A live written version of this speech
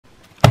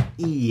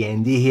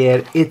E.N.D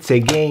here. It's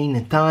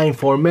again time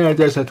for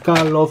Murders at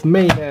Karlov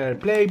Manor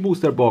Play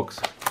Booster Box.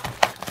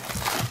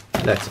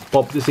 Let's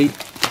pop the seal.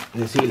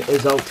 The seal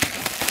is out.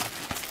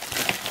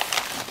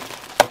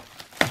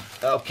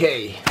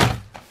 Okay.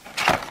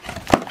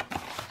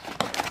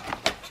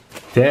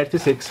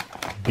 36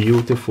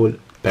 beautiful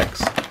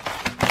packs.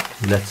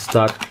 Let's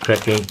start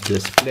cracking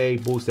this Play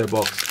Booster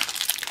Box.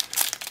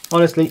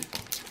 Honestly,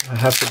 I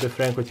have to be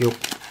frank with you.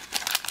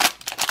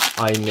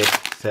 I miss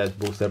sad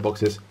booster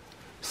boxes.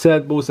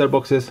 Sad booster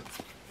boxes.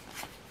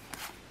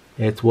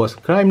 It was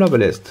crime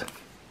novelist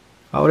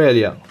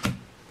Aurelia.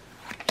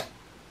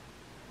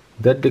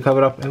 Deadly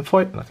cover up and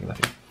foil. Nothing.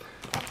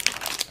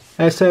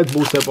 A sad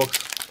booster box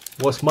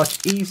was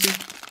much easier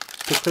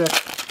to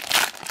crack.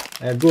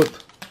 A good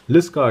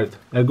list card,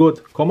 a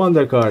good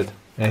commander card,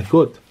 a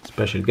good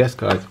special guest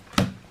card.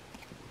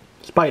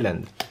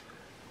 Spyland.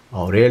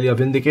 Aurelia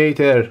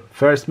Vindicator.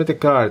 First mythic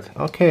card.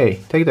 Okay,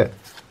 take that.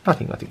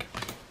 Nothing.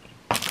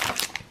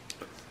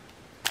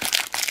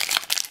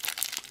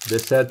 The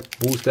set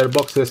booster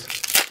boxes.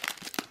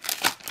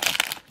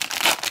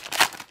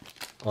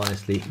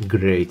 Honestly,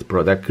 great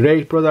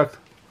product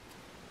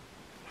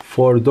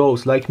for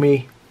those like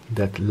me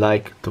that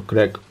like to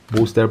crack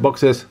booster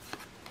boxes.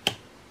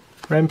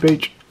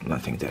 Rampage.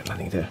 Nothing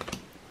there.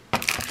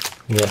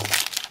 Yes,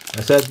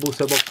 a set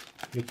booster box.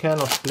 You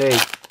cannot play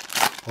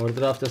or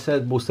draft a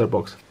set booster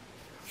box,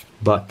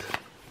 but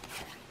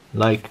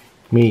like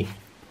me,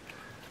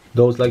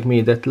 those like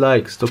me that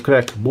likes to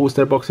crack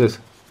booster boxes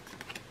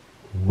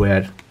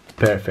were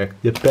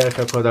perfect. The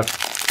perfect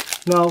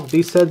product. Now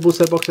these set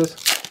booster boxes,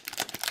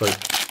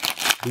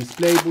 these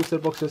play booster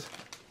boxes,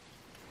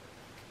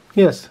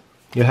 yes,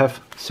 you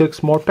have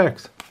 6 more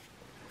packs.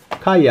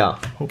 Kaya,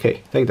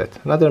 okay, take that.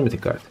 Another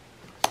mythic card.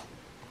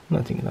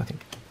 Nothing.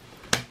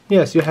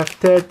 Yes, you have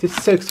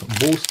 36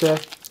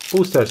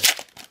 boosters.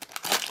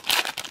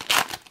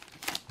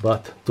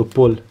 But to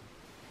pull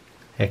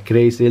a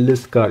crazy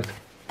list card,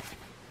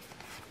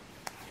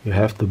 you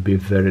have to be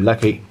very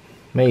lucky.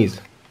 Maze,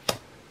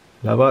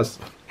 Lavas,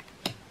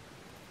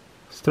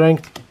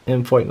 Strength,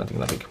 and foil.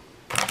 Nothing.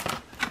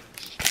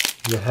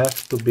 You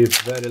have to be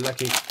very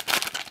lucky.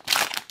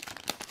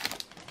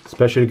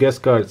 Special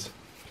guest cards.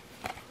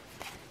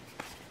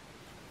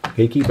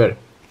 Gatekeeper.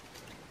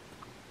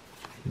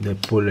 The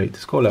pull rate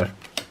scholar.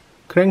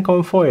 Crank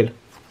on foil.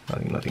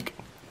 Nothing.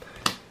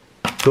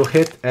 To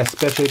hit a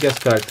special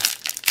guest card.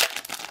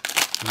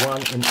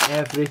 1 in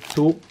every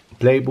 2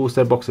 play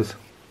booster boxes.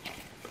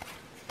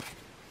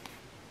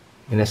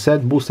 In a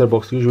set booster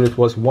box, usually it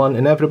was 1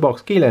 in every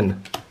box. Keelan.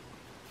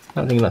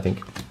 Nothing.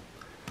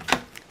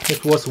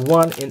 It was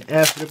 1 in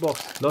every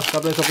box. Lost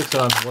Covenants of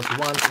Ixalan was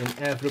 1 in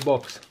every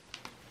box.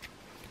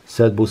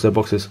 Set booster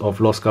boxes of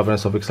Lost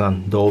Covenants of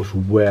Ixalan, those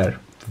were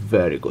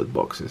very good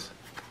boxes.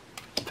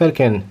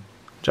 Falcon,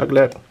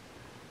 Juggler,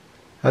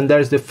 and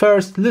there's the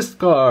first list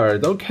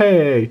card.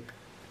 Okay,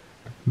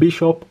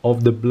 Bishop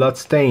of the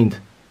Bloodstained,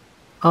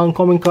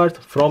 uncommon card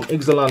from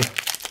Ixalan.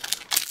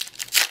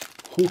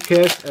 Who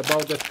cares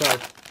about that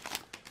card?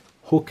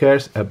 Who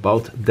cares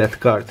about that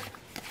card?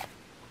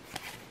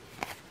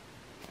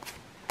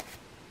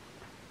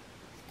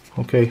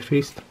 Okay,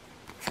 feast,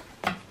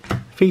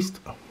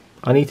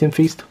 uneaten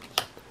feast.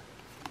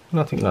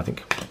 Nothing.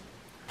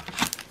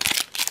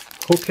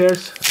 Who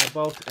cares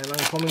about an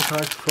uncommon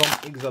card from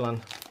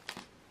Ixalan?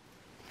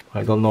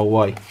 I don't know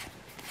why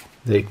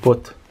they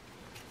put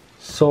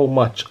so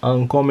much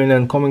uncommon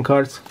and common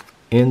cards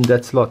in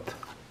that slot.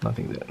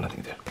 Nothing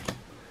there.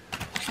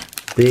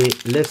 The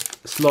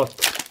list slot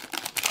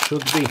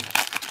should be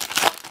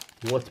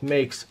what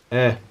makes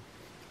a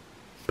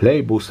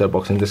play booster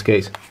box, in this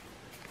case,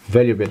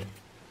 valuable.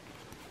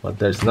 But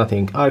there's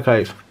nothing.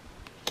 Archive.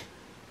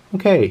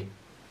 Okay.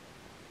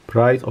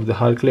 Pride of the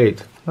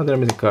Hulklade. Another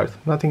mythic card.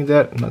 Nothing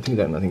there.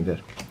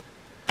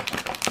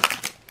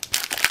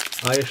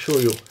 I assure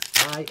you,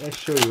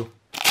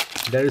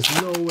 there is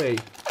no way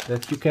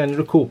that you can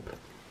recoup.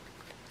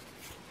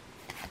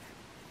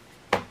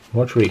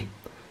 Watch me.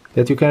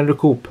 That you can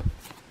recoup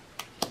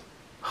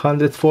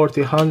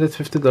 $140,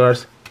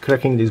 $150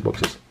 cracking these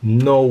boxes.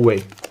 No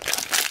way.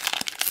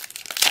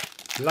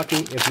 Lucky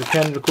if you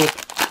can recoup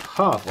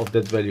half of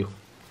that value.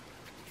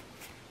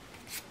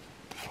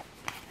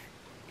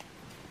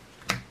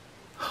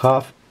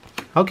 Half.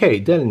 Okay,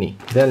 Delny.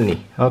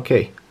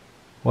 Okay,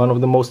 one of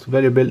the most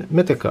valuable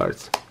mythic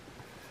cards.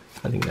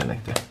 Nothing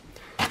like that.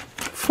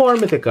 4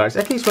 mythic cards.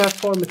 At least we have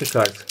 4 mythic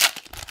cards.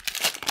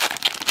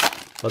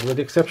 But with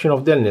the exception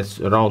of Delny, it's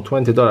around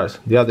 $20.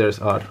 The others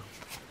are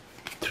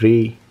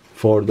 $3,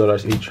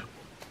 $4 each.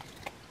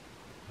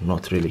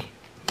 Not really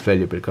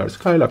valuable cards.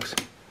 Kylax.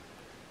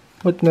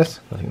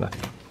 Witness. Nothing.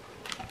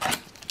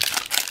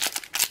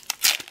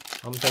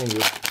 I'm telling you,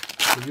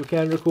 if you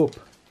can recoup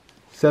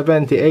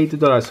 $70,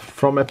 $80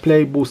 from a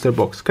play booster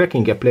box,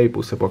 cracking a play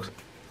booster box,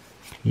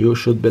 you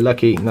should be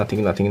lucky.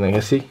 Nothing.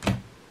 You see?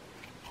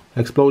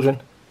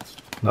 Explosion.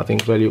 Nothing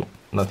value.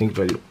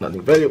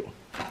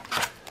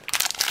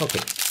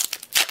 Okay.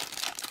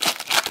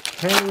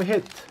 Can we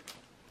hit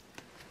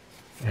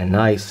a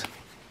nice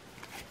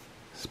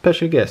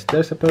Special guest,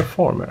 there's a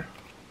performer.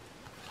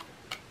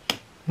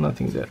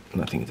 Nothing there,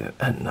 nothing there,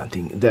 and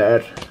nothing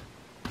there.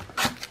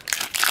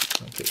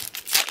 Okay.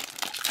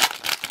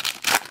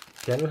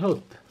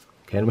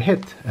 Can we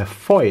hit a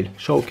foil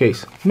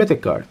showcase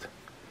mythic card?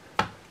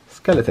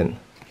 Skeleton.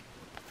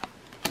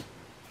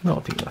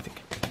 Nothing.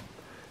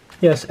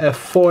 Yes, a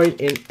foil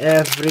in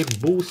every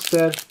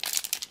booster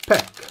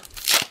pack.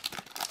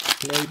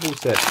 Play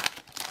booster.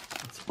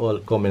 It's all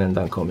common and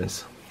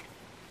uncommons.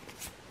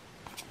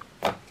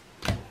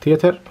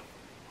 Theater.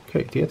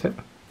 Okay, theater.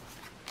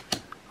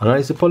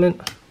 Analyze the pollen.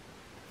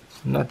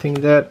 Nothing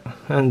there.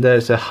 And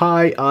there's a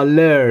high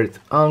alert.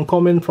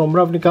 Uncommon from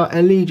Ravnica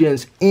and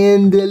Legions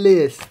in the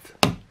list.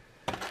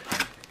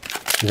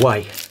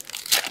 Why?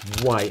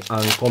 Why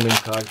uncommon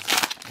cards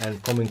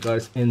and common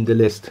cards in the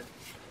list?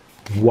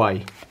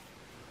 Why?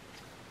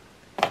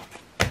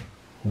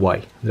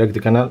 Why? Drag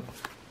the canal.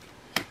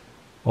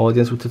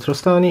 Audience with the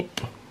Trostani.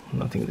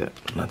 Nothing there.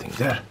 Nothing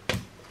there.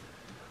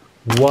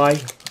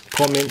 Why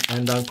common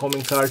and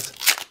uncommon cards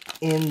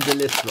in the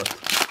list slot?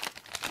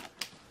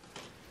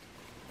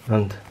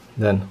 And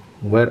then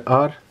where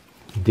are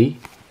the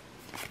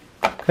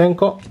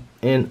Krenko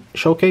in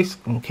showcase?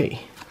 Okay.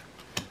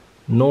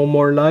 No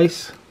more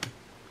lies.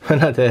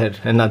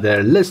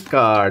 Another list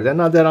card,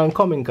 another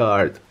uncommon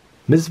card.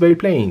 Misway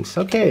Plains.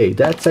 Okay,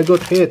 that's a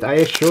good hit. I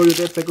assure you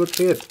that's a good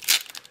hit.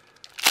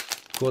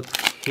 Could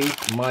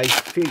hit my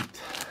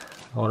feet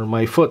or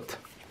my foot.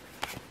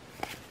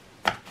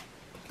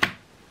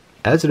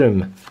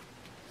 Ezrim.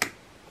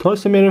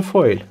 Torsimir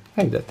foil.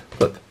 Like that.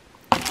 Good.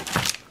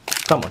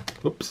 Come on.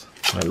 Oops.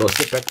 I lost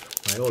the pack.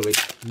 I always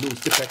lose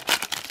the pack.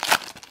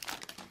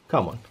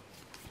 Come on.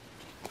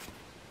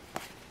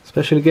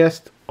 Special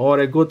guest or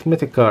a good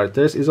mythic card.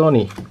 There's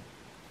Izoni.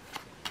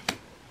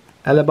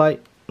 Alibi.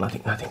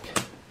 Nothing.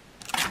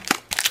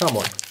 Come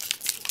on.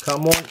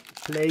 Come on.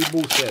 Play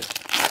booster.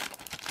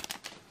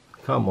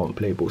 Come on.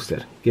 Play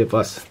booster. Give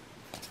us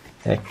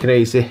a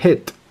crazy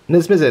hit.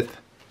 Dismiss it.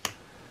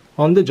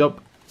 On the job.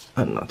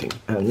 And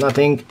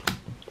nothing.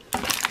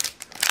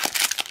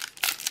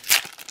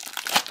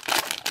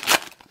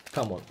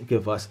 Come on,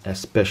 give us a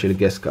special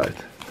guest card.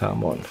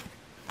 Come on.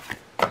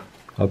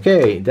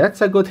 Okay,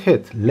 that's a good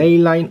hit.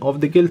 Leyline of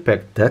the Guild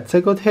Pack. That's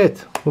a good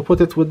hit. We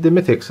put it with the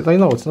mythics. I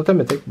know it's not a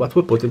mythic, but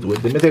we put it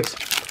with the mythics.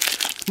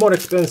 More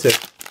expensive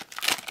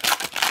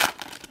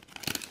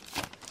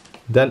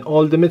than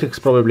all the mythics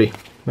probably.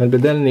 Maybe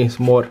Delny is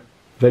more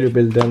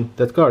valuable than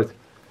that card.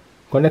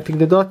 Connecting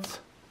the dots.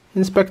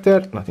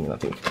 Inspector. Nothing.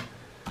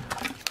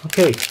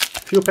 Okay,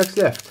 few packs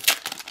left.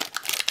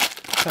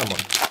 Come on.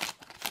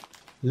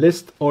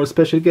 List or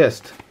special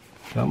guest.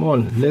 Come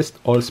on, list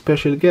or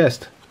special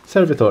guest.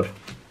 Servitor.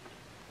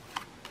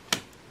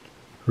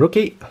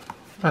 Rookie.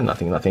 And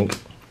nothing. Okay.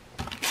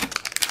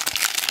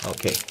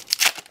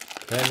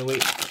 Can we?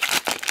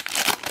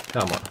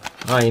 Come on.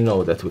 I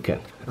know that we can.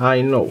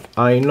 I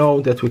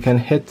know that we can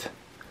hit.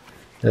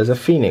 There's a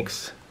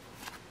Phoenix.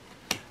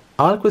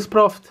 Alquist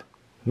Proft.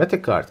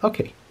 Mythic card.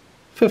 Okay.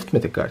 5th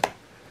mythic card.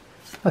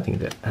 Nothing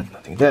there and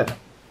nothing there.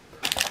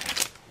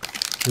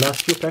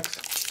 Last few packs.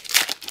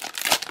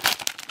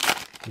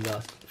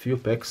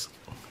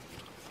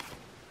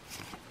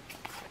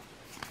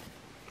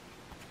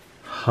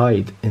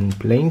 Hide in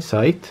plain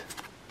sight.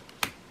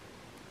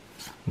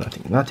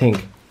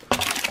 Nothing.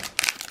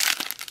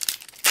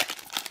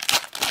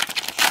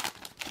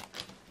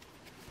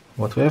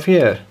 What we have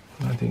here?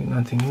 Nothing.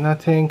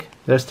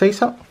 There's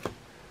Teysa.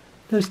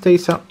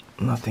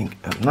 Nothing.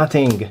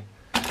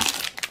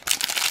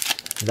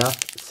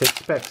 Last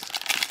 6 packs.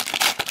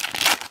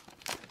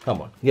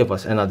 Come on, give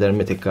us another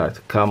mythic card.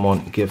 Come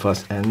on, give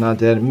us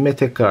another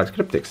mythic card.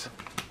 Cryptex.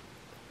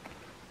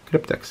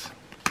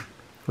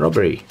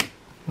 Robbery.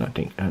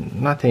 Nothing.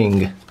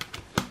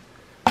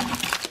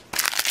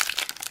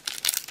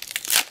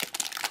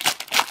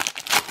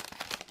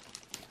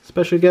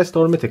 Special guest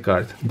or mythic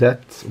card.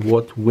 That's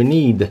what we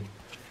need.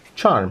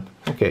 Charm.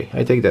 Okay,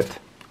 I take that.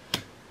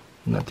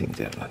 Nothing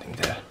there.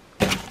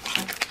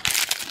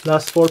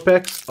 Last 4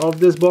 packs of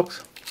this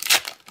box.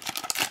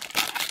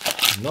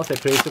 Not a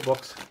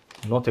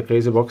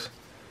crazy box.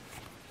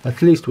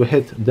 At least we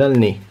hit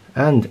Delny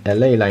and a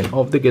Leyline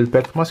of the Guild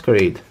Pack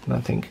Masquerade.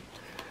 Nothing.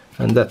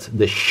 And that's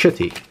the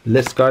shitty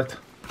list card.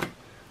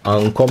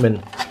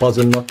 Uncommon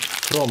puzzle knot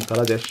from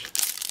Kaladesh.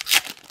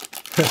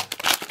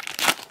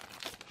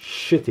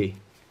 Shitty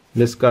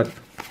list card.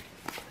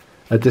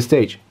 At this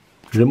stage,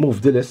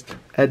 remove the list.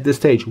 At this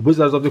stage,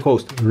 Wizards of the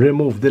Coast,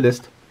 remove the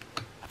list.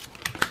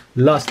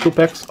 Last 2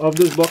 packs of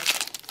this box.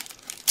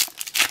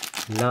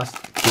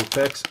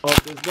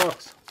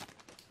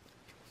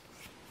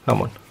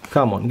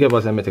 Come on, give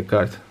us a mythic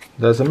card.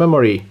 There's a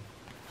memory.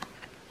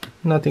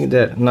 Nothing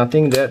there.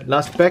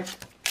 Last pack.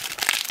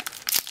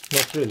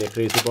 Not really a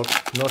crazy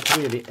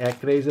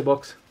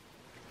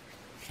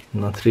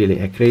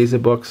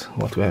box.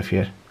 What we have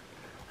here?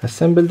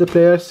 Assemble the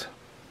players.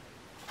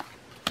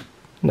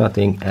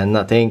 Nothing.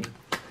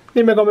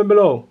 Leave me a comment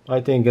below.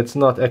 I think it's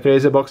not a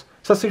crazy box.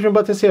 Subscription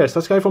button is here.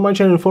 Subscribe for my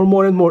channel for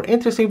more and more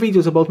interesting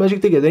videos about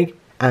Magic the Gathering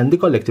and the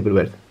collectible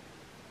world.